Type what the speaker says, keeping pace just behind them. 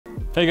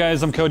Hey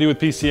guys, I'm Cody with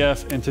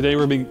PCF, and today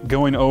we're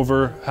going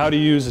over how to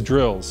use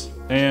drills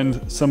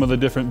and some of the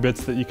different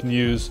bits that you can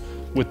use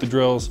with the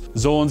drills.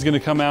 Zolen's gonna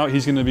come out,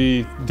 he's gonna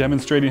be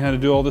demonstrating how to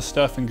do all this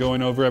stuff and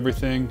going over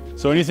everything.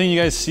 So anything you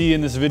guys see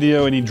in this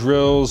video, any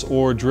drills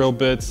or drill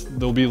bits,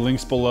 there'll be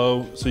links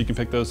below so you can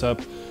pick those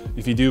up.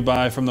 If you do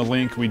buy from the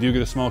link, we do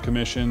get a small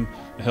commission.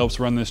 It helps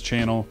run this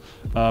channel,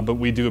 but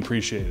we do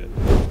appreciate it.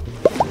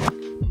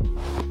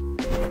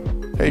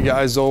 Hey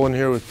guys, Zolen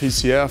here with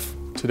PCF.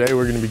 Today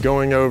we're going to be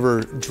going over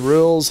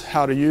drills,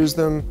 how to use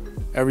them,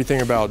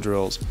 everything about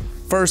drills.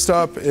 First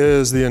up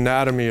is the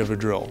anatomy of a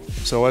drill.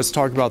 So let's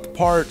talk about the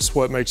parts,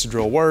 what makes a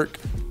drill work,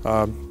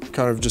 kind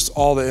of just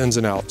all the ins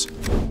and outs.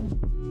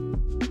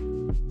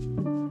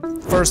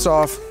 First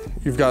off,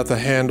 you've got the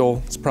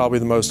handle. It's probably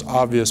the most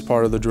obvious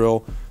part of the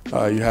drill.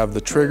 You have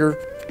the trigger.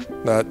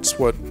 That's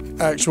what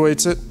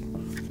actuates it.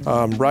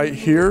 Right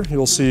here,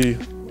 you'll see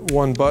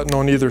one button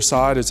on either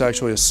side. It's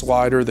actually a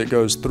slider that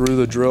goes through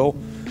the drill.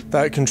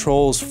 That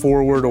controls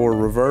forward or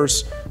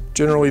reverse.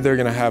 Generally, they're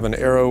gonna have an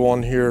arrow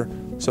on here.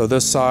 So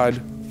this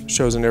side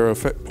shows an arrow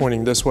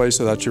pointing this way,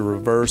 so that's your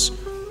reverse.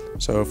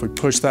 So if we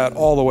push that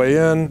all the way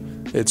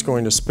in, it's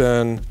going to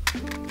spin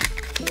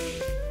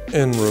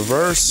in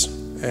reverse.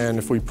 And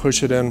if we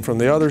push it in from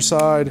the other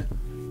side,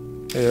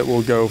 it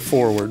will go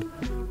forward.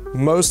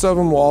 Most of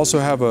them will also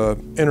have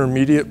an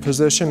intermediate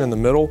position in the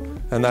middle,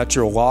 and that's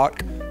your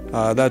lock.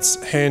 That's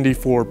handy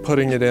for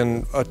putting it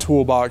in a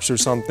toolbox or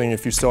something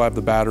if you still have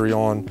the battery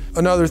on.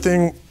 Another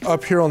thing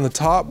up here on the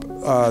top,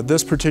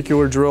 this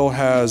particular drill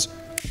has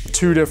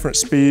two different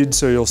speeds.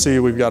 So you'll see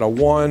we've got a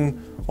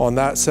 1 on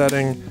that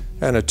setting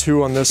and a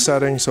 2 on this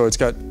setting. So it's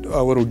got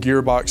a little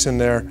gearbox in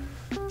there.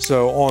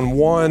 So on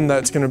 1,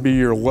 that's gonna be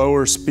your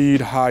lower speed,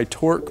 high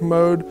torque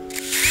mode.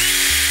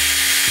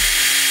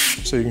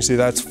 So you can see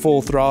that's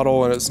full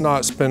throttle and it's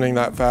not spinning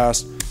that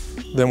fast.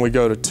 Then we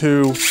go to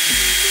 2.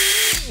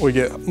 We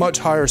get much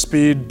higher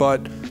speed,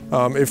 but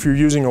if you're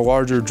using a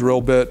larger drill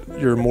bit,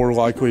 you're more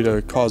likely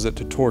to cause it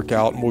to torque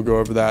out, and we'll go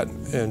over that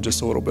in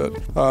just a little bit.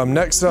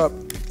 Next up,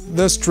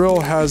 this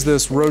drill has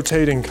this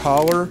rotating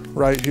collar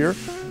right here.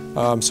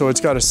 So it's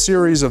got a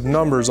series of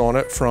numbers on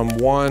it from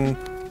 1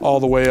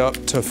 all the way up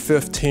to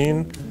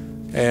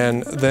 15.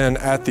 And then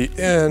at the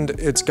end,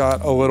 it's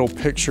got a little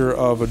picture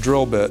of a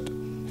drill bit.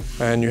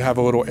 And you have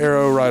a little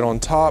arrow right on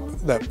top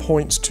that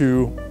points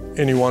to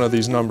any one of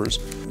these numbers.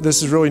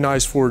 This is really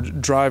nice for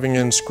driving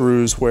in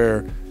screws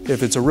where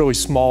if it's a really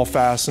small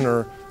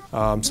fastener,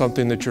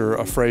 something that you're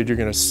afraid you're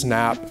gonna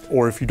snap,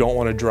 or if you don't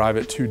wanna drive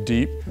it too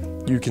deep,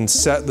 you can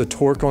set the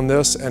torque on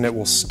this and it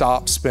will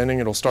stop spinning.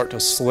 It'll start to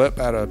slip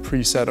at a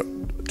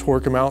preset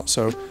torque amount.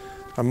 So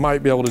I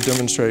might be able to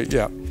demonstrate,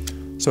 yeah.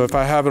 So if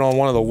I have it on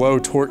one of the low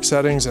torque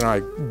settings and I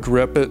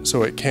grip it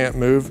so it can't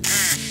move,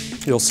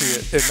 you'll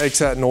see it makes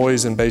that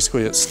noise and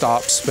basically it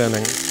stops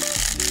spinning.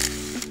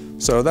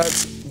 So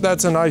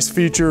that's a nice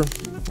feature.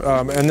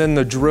 And then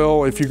the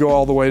drill, if you go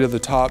all the way to the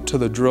top to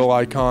the drill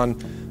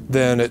icon,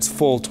 then it's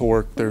full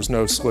torque. There's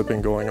no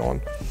slipping going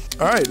on.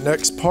 All right,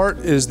 next part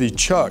is the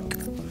chuck.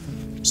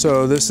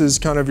 So this is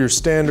kind of your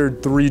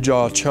standard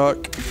 3-jaw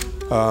chuck.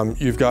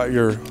 You've got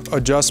your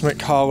adjustment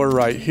collar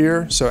right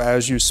here. So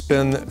as you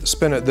spin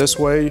it this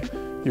way,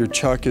 your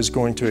chuck is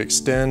going to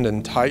extend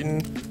and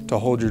tighten to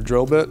hold your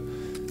drill bit.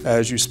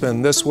 As you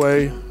spin this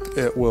way,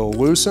 it will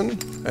loosen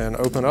and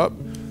open up.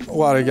 A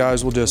lot of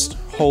guys will just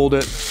hold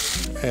it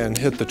and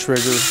hit the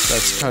trigger.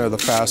 That's kind of the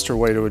faster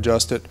way to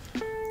adjust it.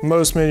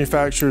 Most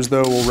manufacturers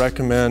though will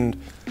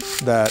recommend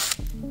that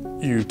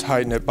you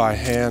tighten it by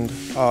hand.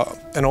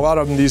 And a lot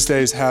of them these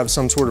days have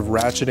some sort of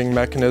ratcheting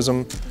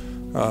mechanism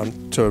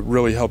to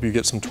really help you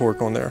get some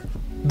torque on there.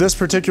 This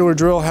particular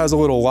drill has a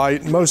little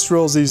light. Most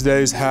drills these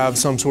days have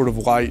some sort of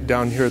light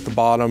down here at the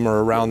bottom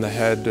or around the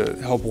head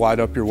to help light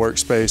up your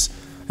workspace.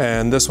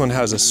 And this one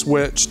has a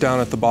switch down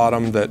at the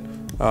bottom that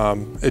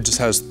it just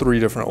has 3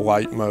 different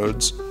light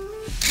modes.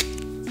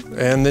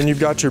 And then you've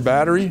got your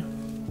battery.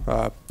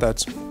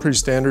 That's pretty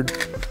standard.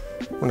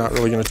 We're not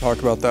really going to talk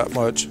about that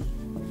much.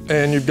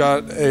 And you've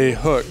got a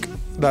hook.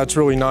 That's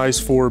really nice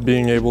for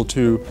being able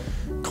to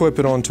clip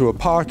it onto a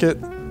pocket.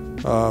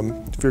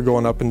 If you're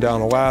going up and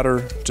down a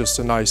ladder, just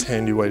a nice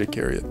handy way to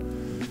carry it.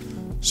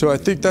 So I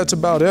think that's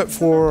about it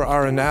for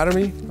our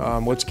anatomy.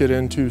 Let's get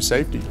into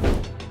safety.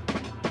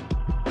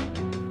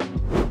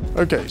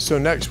 Okay, so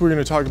next we're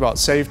going to talk about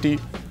safety.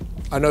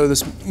 I know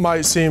this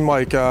might seem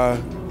like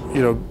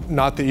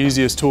not the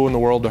easiest tool in the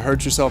world to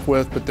hurt yourself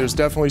with, but there's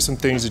definitely some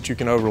things that you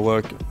can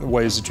overlook,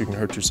 ways that you can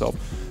hurt yourself.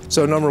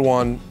 So number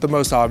one, the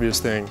most obvious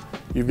thing,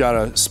 you've got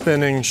a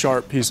spinning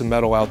sharp piece of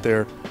metal out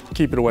there,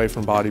 keep it away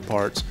from body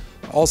parts.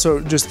 Also,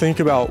 just think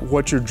about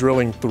what you're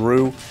drilling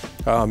through.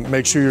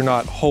 Make sure you're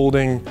not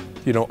holding,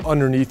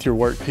 underneath your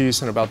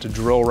workpiece and about to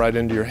drill right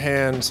into your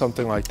hand,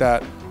 something like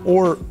that.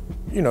 Or,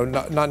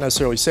 not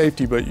necessarily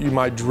safety, but you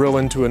might drill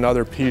into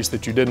another piece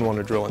that you didn't want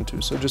to drill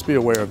into. So just be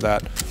aware of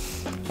that.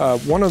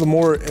 One of the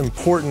more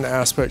important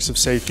aspects of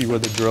safety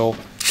with a drill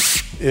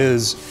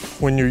is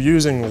when you're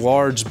using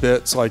large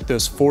bits like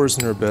this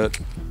Forstner bit,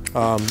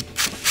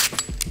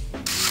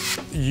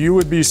 you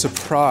would be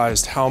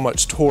surprised how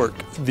much torque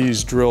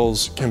these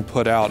drills can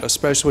put out,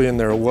 especially in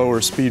their lower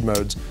speed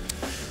modes.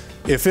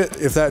 If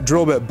that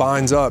drill bit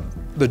binds up,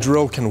 the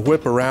drill can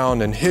whip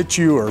around and hit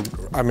you, or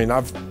I mean,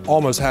 I've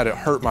almost had it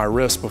hurt my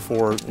wrist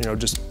before, you know,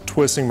 just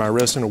twisting my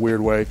wrist in a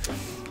weird way.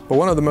 But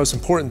one of the most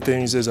important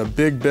things is a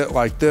big bit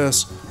like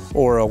this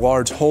or a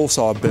large hole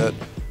saw bit.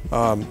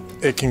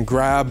 It can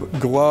grab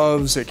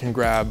gloves, it can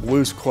grab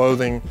loose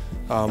clothing.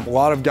 A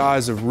lot of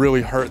guys have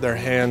really hurt their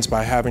hands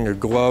by having a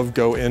glove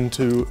go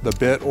into the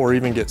bit or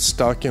even get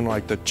stuck in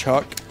like the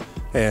chuck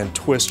and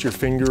twist your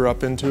finger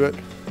up into it.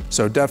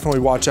 So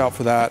definitely watch out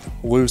for that.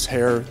 Loose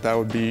hair, that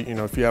would be, you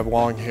know, if you have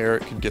long hair,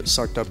 it could get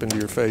sucked up into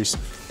your face.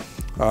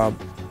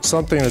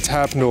 Something that's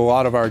happened to a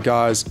lot of our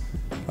guys,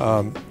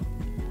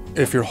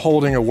 if you're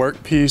holding a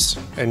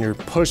workpiece and you're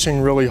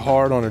pushing really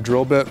hard on a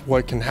drill bit,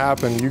 what can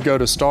happen, you go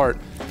to start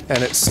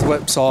and it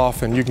slips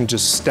off and you can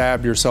just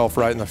stab yourself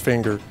right in the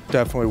finger.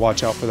 Definitely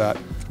watch out for that.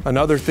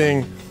 Another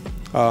thing,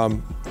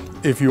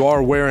 if you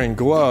are wearing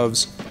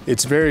gloves,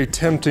 it's very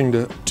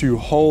tempting to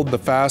hold the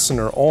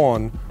fastener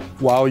on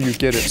while you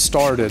get it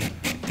started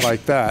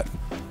like that.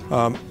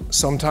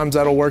 Sometimes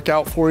that'll work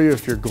out for you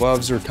if your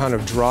gloves are kind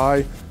of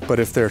dry, but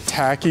if they're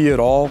tacky at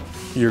all,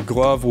 your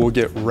glove will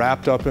get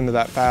wrapped up into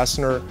that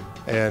fastener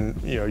and,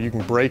 you know, you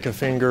can break a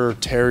finger,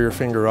 tear your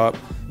finger up.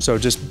 So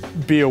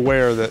just be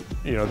aware that,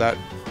 you know, that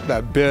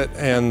bit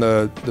and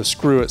the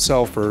screw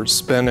itself are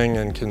spinning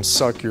and can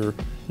suck your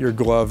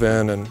glove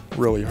in and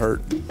really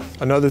hurt.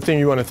 Another thing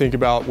you want to think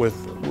about with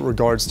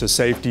regards to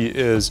safety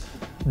is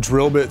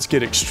drill bits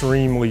get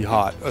extremely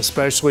hot,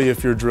 especially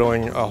if you're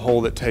drilling a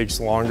hole that takes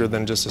longer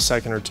than just a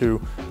second or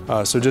two.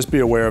 So just be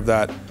aware of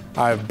that.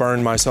 I've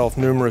burned myself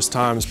numerous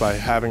times by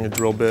having a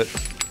drill bit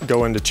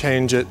go in to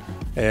change it,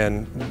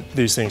 and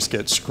these things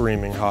get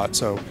screaming hot.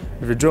 So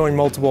if you're drilling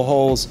multiple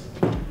holes,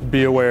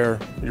 be aware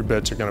your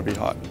bits are going to be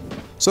hot.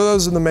 So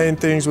those are the main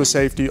things with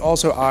safety.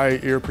 Also eye,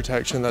 ear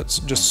protection, that's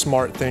just a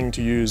smart thing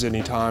to use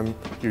anytime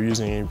you're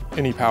using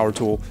any power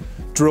tool.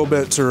 Drill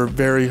bits are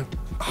very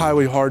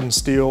highly hardened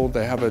steel.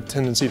 They have a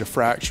tendency to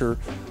fracture.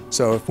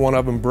 So if one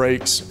of them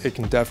breaks, it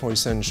can definitely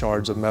send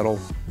shards of metal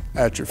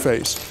at your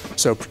face.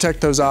 So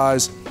protect those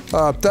eyes.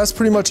 That's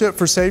pretty much it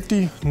for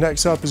safety.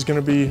 Next up is going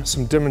to be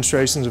some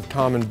demonstrations of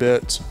common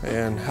bits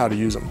and how to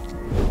use them.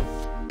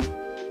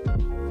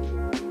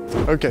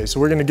 Okay, so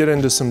we're going to get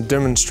into some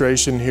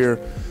demonstration here.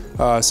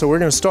 So we're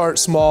going to start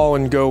small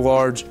and go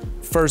large.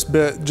 First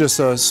bit,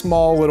 just a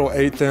small little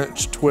 1/8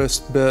 inch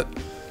twist bit.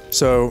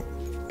 So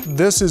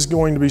this is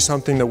going to be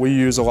something that we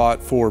use a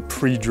lot for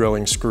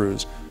pre-drilling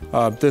screws.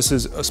 This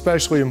is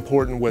especially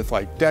important with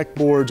like deck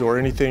boards or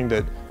anything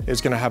that is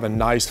going to have a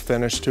nice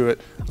finish to it.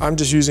 I'm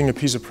just using a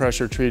piece of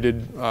pressure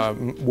treated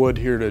wood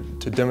here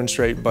to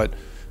demonstrate, but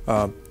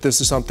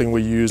this is something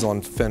we use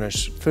on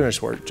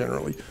finish work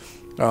generally.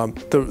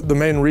 The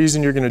main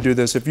reason you're going to do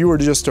this, if you were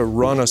just to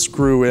run a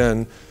screw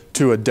in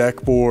to a deck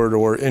board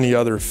or any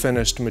other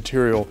finished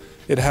material,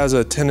 it has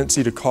a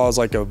tendency to cause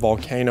like a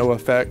volcano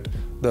effect.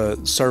 The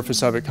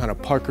surface of it kind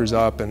of puckers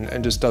up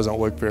and just doesn't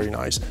look very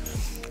nice.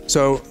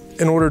 So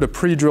in order to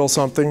pre-drill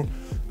something,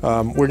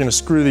 we're going to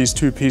screw these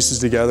two pieces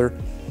together.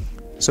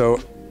 So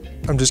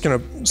I'm just going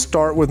to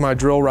start with my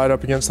drill right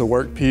up against the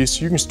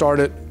workpiece. You can start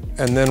it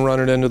and then run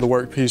it into the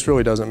workpiece,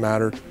 really doesn't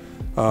matter,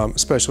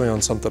 especially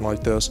on something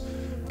like this.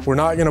 We're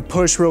not going to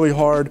push really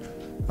hard.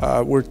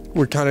 We're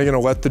kind of going to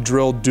let the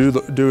drill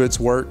do its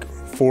work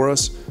for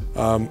us.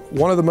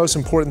 One of the most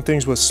important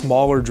things with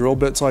smaller drill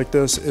bits like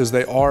this is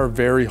they are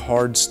very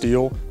hard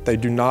steel. They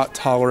do not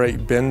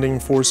tolerate bending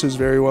forces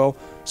very well.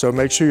 So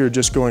make sure you're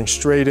just going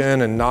straight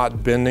in and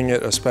not bending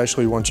it,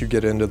 especially once you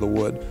get into the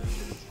wood.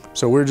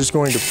 So we're just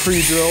going to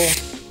pre-drill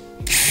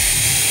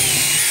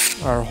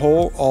our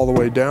hole all the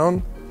way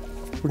down.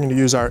 We're going to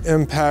use our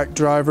impact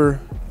driver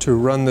to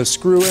run this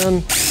screw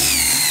in.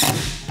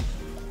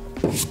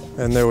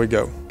 And there we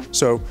go.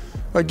 So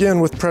again,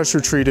 with pressure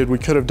treated, we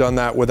could have done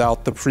that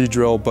without the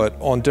pre-drill, but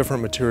on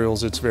different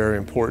materials, it's very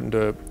important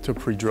to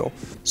pre-drill.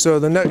 So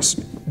the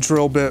next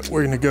drill bit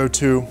we're going to go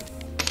to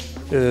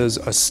is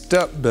a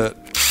step bit.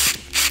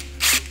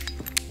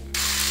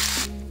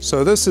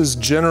 So this is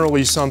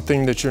generally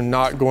something that you're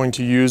not going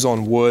to use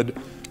on wood.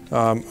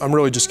 I'm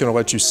really just going to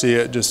let you see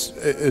it.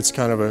 It's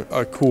kind of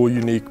a cool,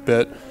 unique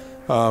bit.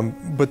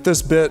 But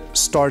this bit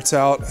starts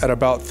out at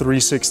about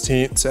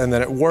 3/16 and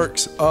then it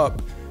works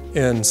up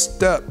in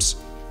steps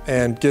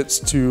and gets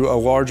to a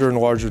larger and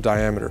larger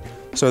diameter.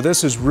 So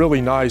this is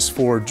really nice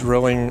for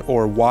drilling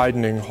or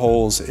widening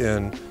holes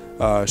in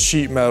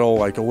sheet metal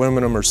like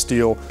aluminum or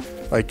steel,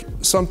 like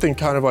something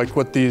kind of like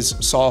what these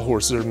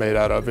sawhorses are made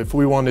out of. If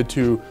we wanted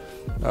to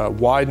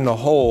widen a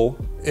hole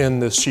in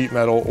this sheet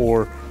metal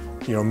or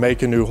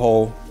make a new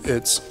hole,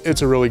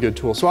 it's a really good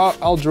tool. So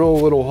I'll drill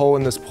a little hole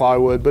in this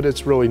plywood, but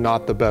it's really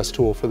not the best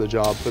tool for the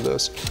job for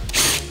this.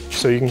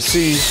 So you can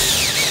see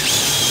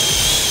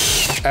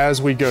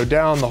as we go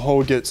down, the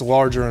hole gets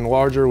larger and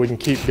larger. We can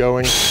keep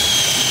going.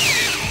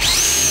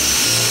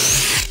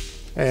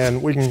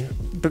 And we can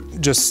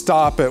just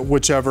stop at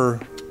whichever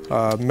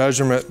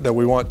measurement that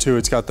we want to.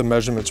 It's got the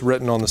measurements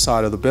written on the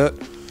side of the bit.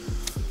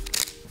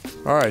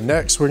 All right,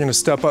 next we're gonna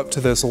step up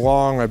to this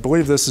long, I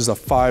believe this is a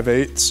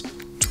 5/8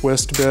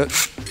 twist bit.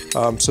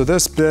 So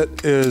this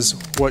bit is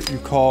what you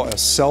call a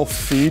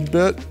self-feed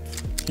bit.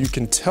 You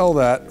can tell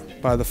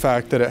that by the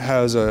fact that it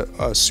has a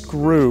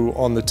screw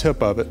on the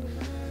tip of it.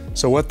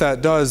 So what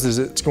that does is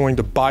it's going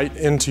to bite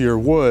into your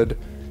wood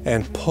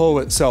and pull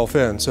itself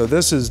in. So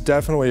this is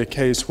definitely a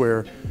case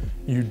where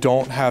you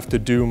don't have to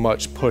do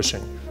much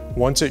pushing.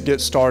 Once it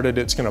gets started,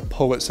 it's gonna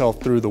pull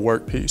itself through the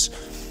workpiece.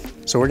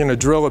 So we're gonna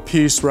drill a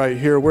piece right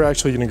here. We're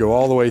actually gonna go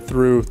all the way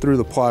through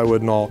the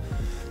plywood and all.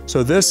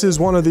 So this is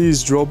one of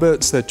these drill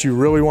bits that you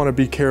really wanna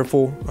be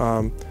careful.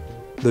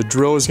 The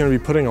drill is gonna be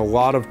putting a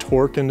lot of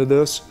torque into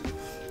this.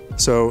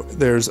 So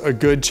there's a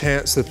good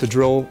chance that the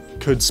drill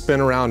could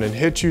spin around and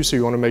hit you, so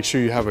you wanna make sure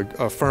you have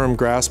a firm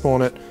grasp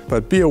on it.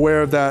 But be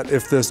aware of that.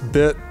 If this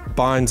bit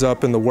binds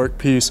up in the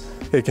workpiece,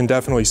 it can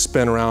definitely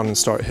spin around and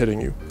start hitting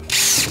you.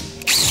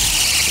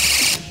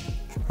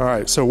 All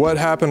right, so what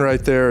happened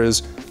right there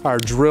is our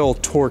drill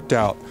torqued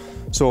out.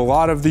 So a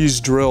lot of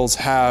these drills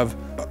have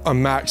a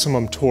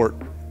maximum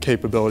torque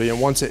capability, and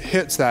once it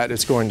hits that,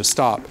 it's going to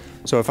stop.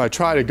 So if I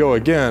try to go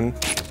again,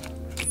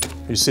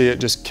 you see it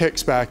just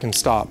kicks back and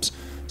stops.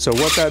 So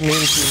what that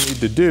means we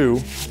need to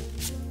do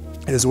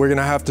is we're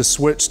gonna have to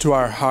switch to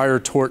our higher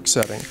torque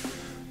setting.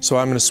 So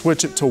I'm gonna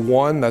switch it to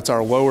 1, that's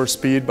our lower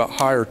speed but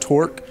higher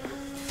torque.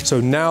 So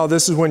now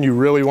this is when you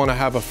really wanna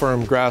have a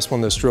firm grasp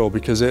on this drill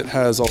because it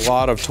has a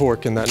lot of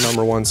torque in that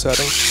number 1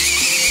 setting.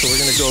 So we're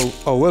gonna go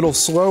a little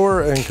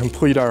slower and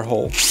complete our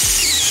hole.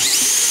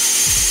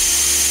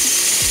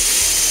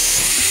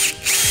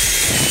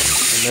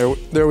 And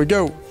there we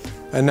go.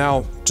 And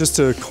now just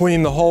to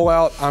clean the hole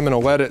out, I'm gonna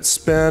let it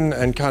spin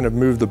and kind of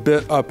move the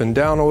bit up and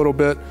down a little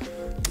bit.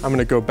 I'm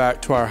gonna go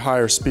back to our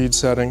higher speed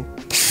setting.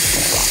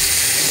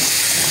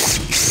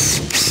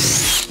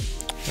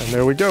 And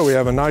there we go, we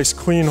have a nice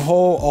clean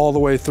hole all the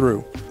way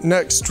through.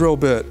 Next drill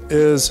bit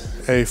is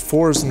a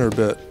Forstner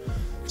bit.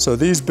 So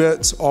these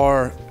bits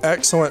are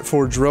excellent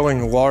for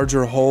drilling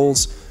larger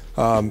holes.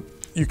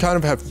 You kind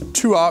of have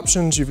 2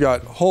 options. You've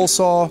got hole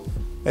saw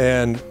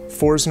and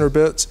Forstner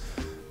bits.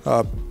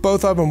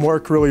 Both of them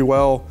work really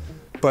well,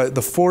 but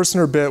the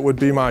Forstner bit would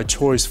be my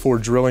choice for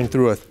drilling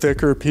through a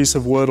thicker piece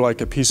of wood,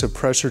 like a piece of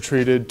pressure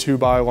treated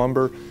 2x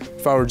lumber.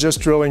 If I were just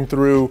drilling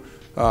through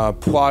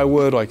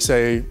plywood, like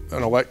say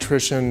an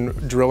electrician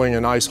drilling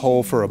a nice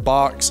hole for a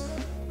box,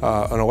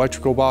 an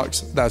electrical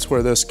box, that's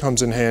where this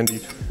comes in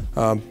handy.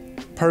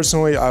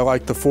 Personally, I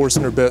like the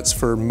Forstner bits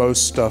for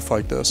most stuff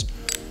like this.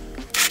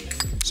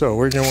 So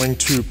we're going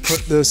to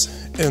put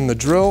this in the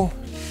drill.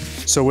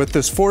 So with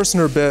this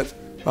Forstner bit,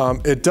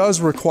 it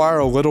does require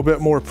a little bit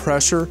more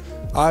pressure.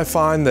 I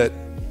find that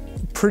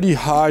pretty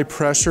high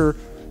pressure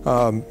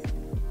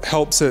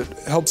helps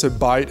it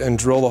bite and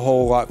drill the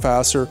hole a lot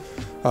faster.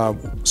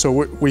 So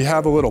we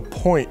have a little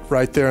point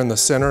right there in the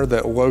center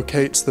that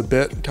locates the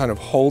bit, kind of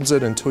holds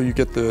it until you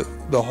get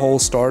the hole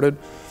started.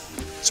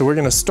 So we're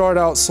gonna start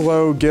out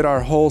slow, get our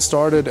hole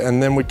started,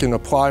 and then we can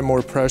apply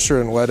more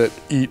pressure and let it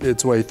eat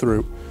its way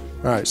through.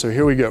 All right, so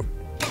here we go.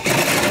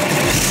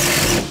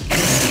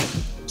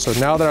 So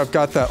now that I've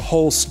got that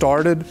hole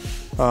started,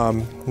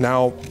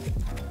 now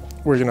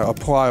we're gonna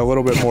apply a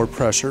little bit more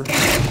pressure.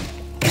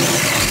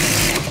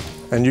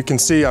 And you can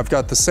see I've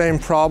got the same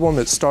problem.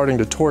 It's starting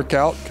to torque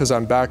out because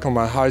I'm back on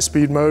my high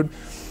speed mode.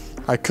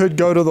 I could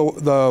go to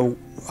the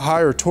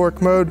higher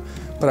torque mode,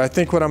 but I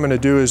think what I'm gonna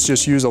do is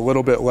just use a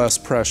little bit less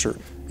pressure.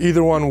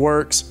 Either one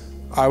works.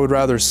 I would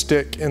rather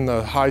stick in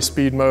the high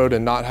speed mode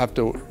and not have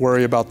to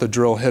worry about the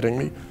drill hitting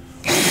me.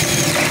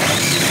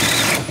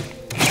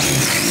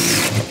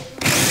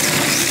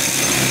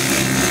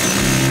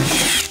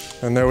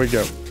 And there we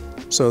go.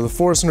 So the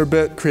Forstner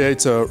bit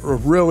creates a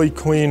really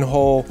clean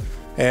hole,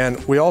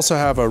 and we also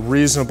have a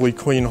reasonably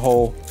clean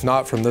hole,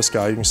 not from this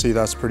guy, you can see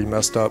that's pretty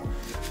messed up.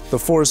 The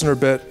Forstner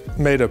bit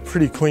made a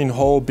pretty clean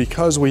hole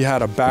because we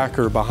had a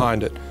backer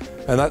behind it.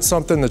 And that's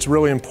something that's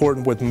really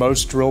important with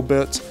most drill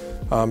bits.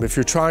 If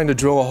you're trying to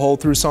drill a hole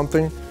through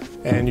something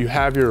and you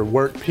have your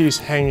workpiece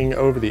hanging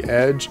over the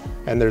edge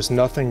and there's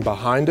nothing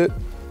behind it,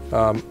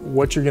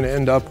 what you're gonna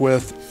end up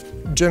with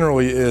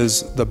generally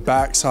is the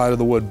back side of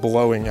the wood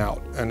blowing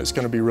out, and it's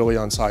gonna be really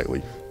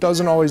unsightly.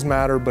 Doesn't always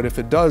matter, but if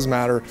it does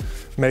matter,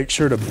 make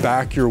sure to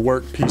back your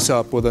workpiece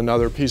up with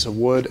another piece of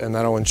wood, and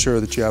that'll ensure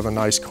that you have a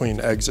nice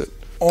clean exit.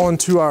 On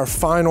to our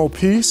final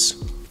piece,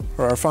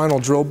 or our final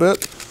drill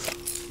bit.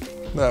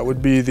 That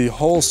would be the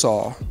hole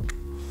saw.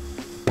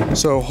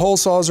 So hole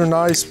saws are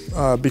nice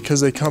because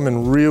they come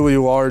in really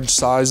large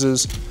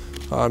sizes.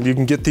 You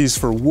can get these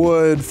for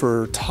wood,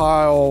 for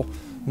tile,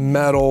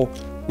 metal.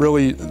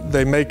 Really,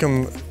 they make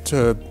them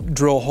to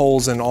drill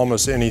holes in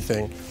almost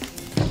anything.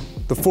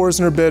 The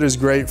Forstner bit is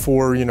great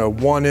for,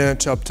 1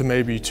 inch up to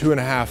maybe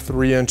 2.5,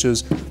 3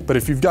 inches. But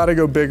if you've got to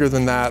go bigger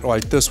than that,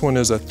 like this one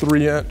is a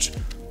 3 inch,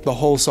 the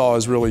hole saw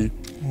is really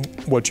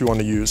what you want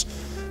to use.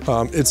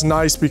 It's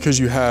nice because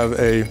you have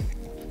a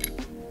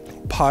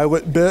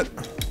pilot bit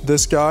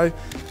this guy,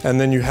 and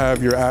then you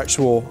have your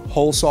actual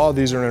hole saw.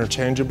 These are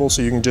interchangeable,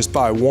 so you can just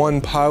buy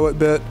one pilot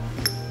bit,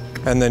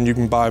 and then you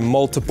can buy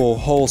multiple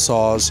hole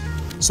saws.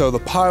 So the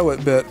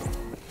pilot bit,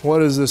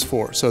 what is this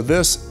for? So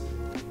this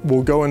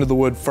will go into the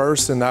wood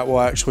first, and that will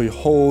actually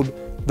hold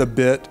the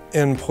bit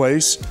in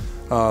place.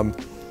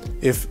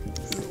 If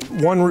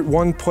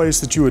one place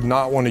that you would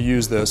not want to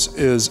use this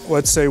is,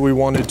 let's say we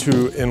wanted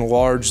to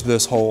enlarge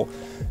this hole.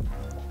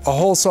 A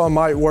hole saw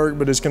might work,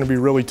 but it's going to be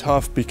really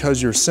tough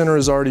because your center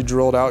is already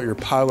drilled out, your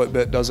pilot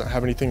bit doesn't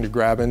have anything to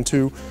grab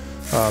into.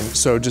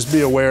 So just be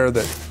aware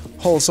that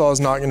hole saw is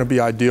not going to be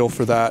ideal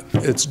for that.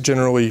 It's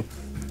generally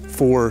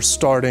for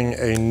starting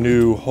a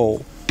new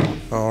hole.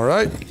 All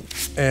right,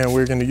 and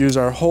we're going to use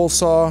our hole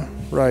saw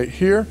right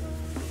here.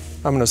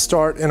 I'm going to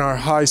start in our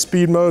high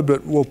speed mode,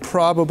 but we'll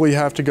probably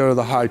have to go to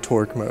the high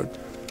torque mode.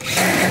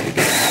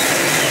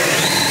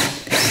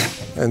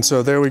 And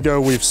so there we go,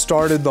 we've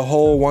started the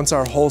hole. Once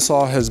our hole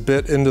saw has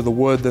bit into the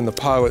wood, then the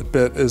pilot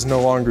bit is no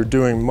longer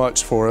doing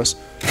much for us.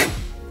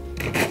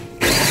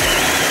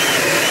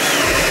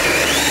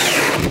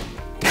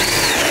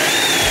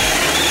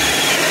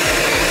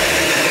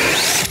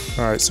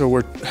 All right, so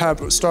we're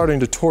starting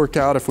to torque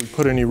out if we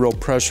put any real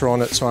pressure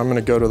on it, so I'm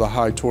gonna go to the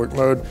high torque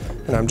mode,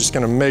 and I'm just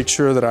gonna make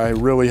sure that I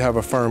really have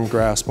a firm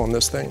grasp on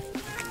this thing.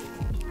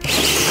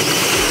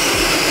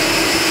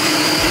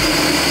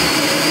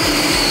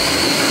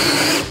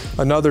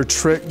 Another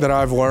trick that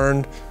I've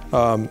learned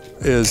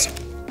is,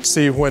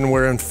 see, when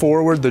we're in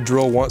forward, the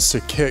drill wants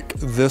to kick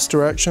this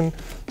direction.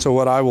 So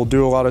what I will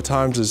do a lot of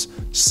times is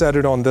set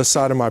it on this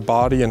side of my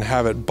body and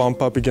have it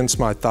bump up against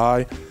my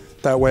thigh.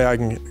 That way I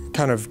can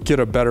kind of get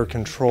a better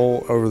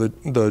control over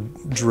the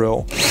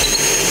drill.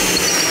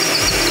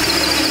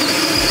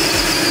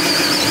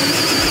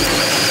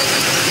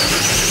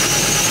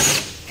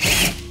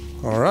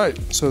 All right,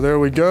 so there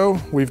we go.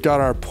 We've got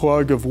our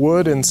plug of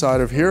wood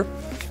inside of here.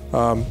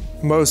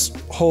 Most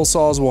hole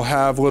saws will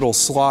have little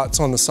slots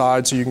on the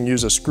side, so you can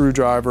use a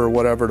screwdriver or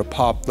whatever to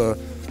pop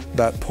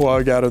that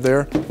plug out of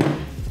there.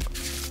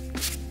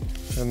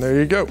 And there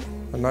you go,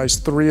 a nice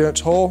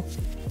 3-inch hole.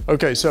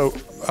 Okay, so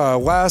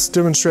last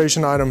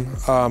demonstration item.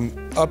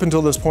 Up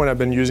until this point, I've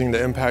been using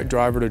the impact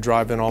driver to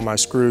drive in all my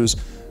screws.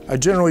 I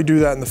generally do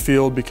that in the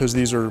field because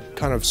these are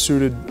kind of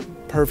suited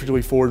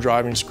perfectly for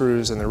driving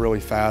screws and they're really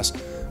fast.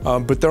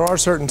 But there are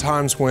certain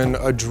times when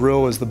a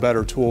drill is the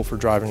better tool for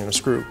driving in a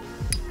screw.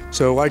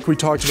 So like we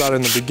talked about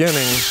in the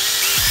beginning,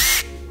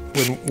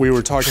 when we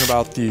were talking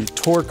about the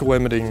torque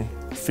limiting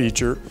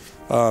feature,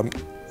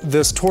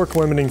 this torque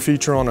limiting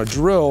feature on a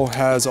drill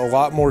has a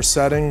lot more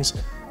settings,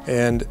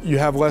 and you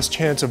have less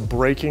chance of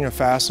breaking a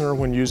fastener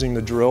when using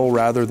the drill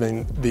rather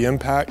than the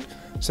impact,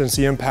 since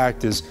the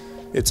impact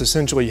it's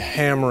essentially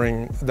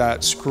hammering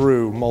that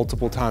screw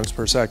multiple times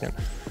per second.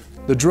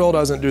 The drill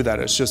doesn't do that,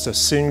 it's just a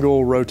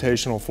single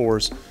rotational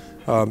force.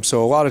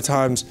 So a lot of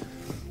times,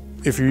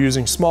 if you're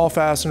using small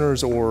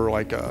fasteners or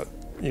like an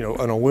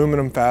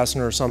aluminum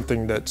fastener or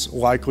something that's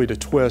likely to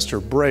twist or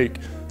break,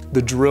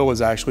 the drill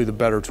is actually the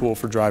better tool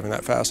for driving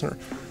that fastener.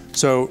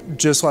 So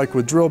just like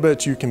with drill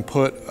bits, you can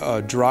put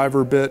a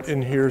driver bit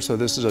in here. So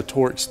this is a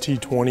Torx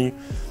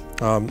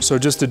T20. So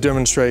just to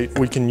demonstrate,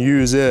 we can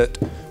use it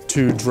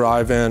to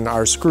drive in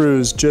our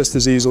screws just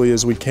as easily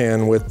as we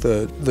can with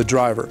the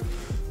driver.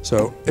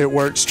 So it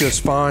works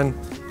just fine.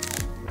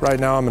 Right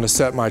now I'm going to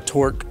set my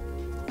torque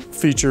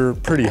feature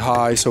pretty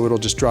high, so it'll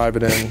just drive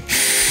it in.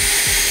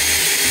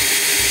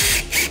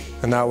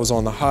 And that was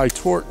on the high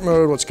torque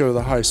mode. Let's go to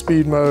the high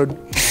speed mode.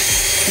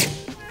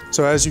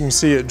 So as you can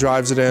see, it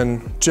drives it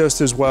in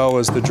just as well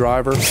as the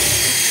driver.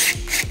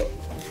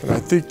 And I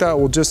think that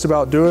will just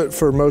about do it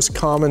for most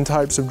common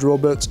types of drill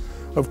bits.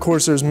 Of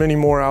course, there's many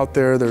more out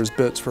there. There's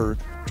bits for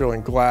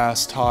drilling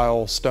glass,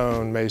 tile,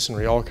 stone,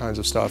 masonry, all kinds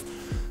of stuff.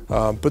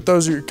 But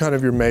those are kind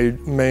of your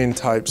main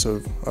types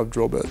of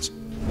drill bits.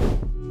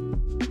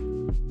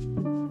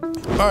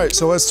 All right,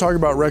 so let's talk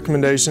about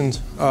recommendations.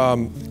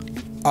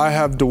 I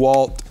have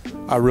DeWalt.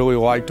 I really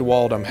like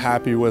DeWalt. I'm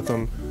happy with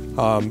them.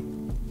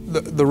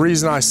 The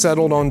reason I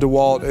settled on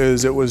DeWalt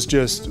is it was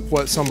just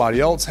what somebody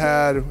else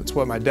had. It's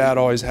what my dad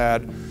always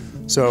had.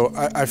 So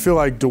I feel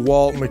like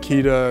DeWalt,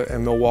 Makita,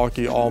 and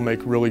Milwaukee all make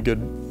really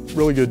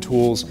good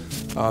tools.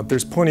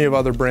 There's plenty of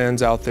other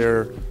brands out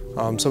there.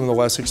 Some of the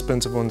less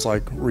expensive ones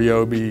like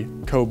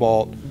RYOBI,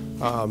 Cobalt,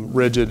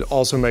 RIDGID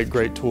also make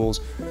great tools.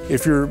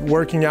 If you're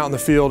working out in the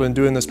field and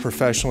doing this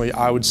professionally,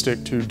 I would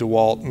stick to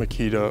DeWalt,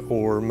 Makita,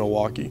 or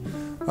Milwaukee.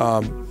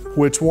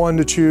 Which one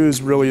to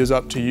choose really is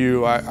up to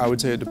you. I would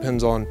say it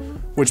depends on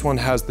which one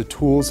has the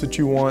tools that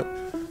you want,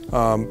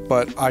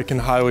 but I can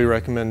highly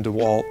recommend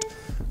DeWalt.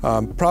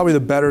 Probably the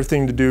better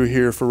thing to do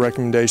here for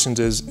recommendations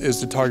is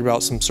to talk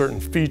about some certain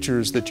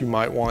features that you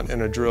might want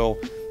in a drill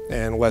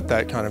and let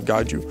that kind of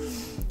guide you.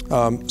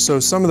 So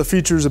some of the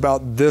features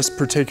about this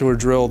particular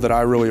drill that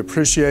I really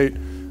appreciate,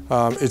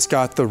 it's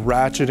got the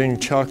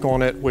ratcheting chuck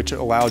on it, which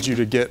allows you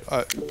to get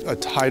a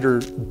tighter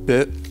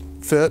bit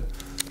fit.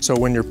 So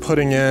when you're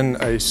putting in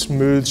a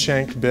smooth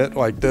shanked bit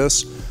like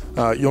this,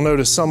 you'll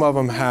notice some of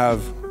them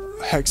have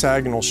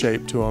hexagonal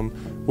shape to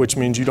them, which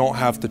means you don't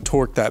have to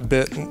torque that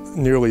bit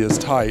nearly as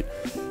tight.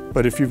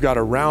 But if you've got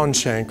a round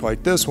shank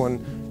like this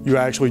one, you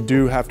actually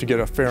do have to get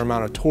a fair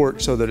amount of torque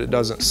so that it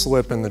doesn't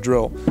slip in the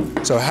drill.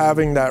 So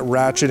having that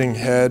ratcheting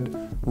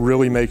head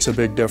really makes a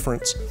big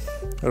difference.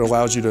 It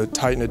allows you to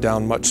tighten it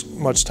down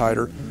much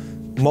tighter.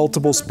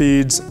 Multiple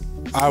speeds,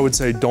 I would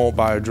say don't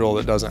buy a drill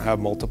that doesn't have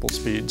multiple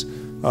speeds.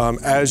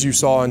 As you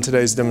saw in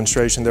today's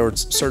demonstration, there were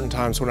certain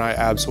times when I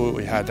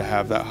absolutely had to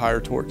have that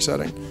higher torque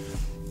setting.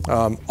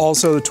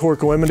 Also, the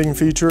torque limiting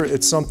feature,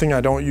 it's something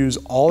I don't use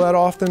all that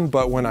often,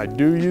 but when I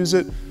do use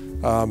it,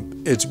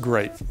 it's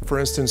great. For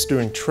instance,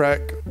 doing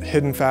Trek,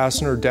 hidden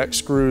fastener, deck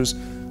screws,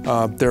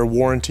 their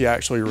warranty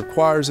actually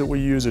requires that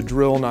we use a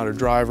drill, not a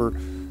driver.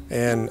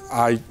 And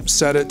I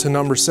set it to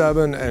number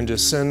 7 and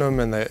just send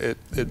them, and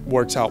it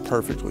works out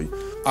perfectly.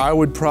 I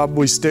would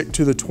probably stick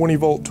to the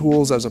 20-volt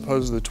tools as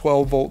opposed to the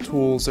 12-volt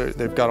tools.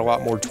 They've got a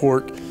lot more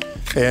torque.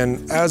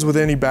 And as with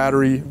any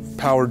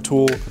battery-powered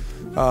tool,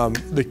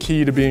 the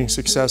key to being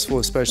successful,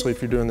 especially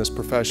if you're doing this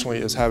professionally,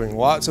 is having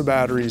lots of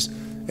batteries,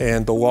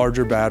 and the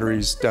larger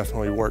batteries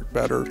definitely work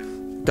better.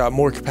 Got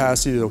more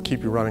capacity, they'll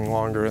keep you running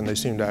longer, and they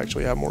seem to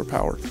actually have more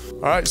power. All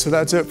right, so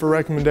that's it for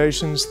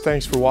recommendations.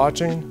 Thanks for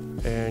watching.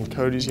 And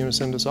Cody's gonna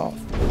send us off.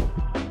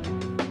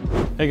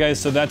 Hey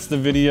guys, so that's the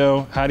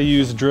video. How to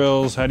use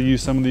drills, how to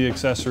use some of the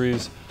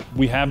accessories.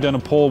 We have done a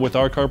poll with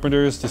our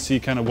carpenters to see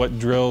kind of what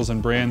drills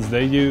and brands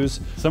they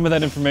use. Some of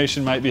that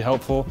information might be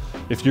helpful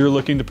if you're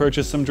looking to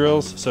purchase some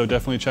drills, so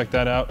definitely check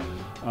that out.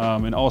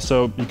 And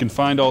also, you can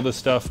find all this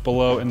stuff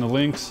below in the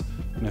links.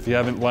 And if you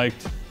haven't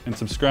liked and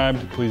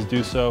subscribed, please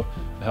do so.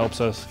 It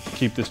helps us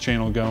keep this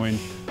channel going,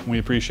 and we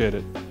appreciate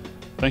it.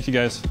 Thank you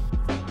guys.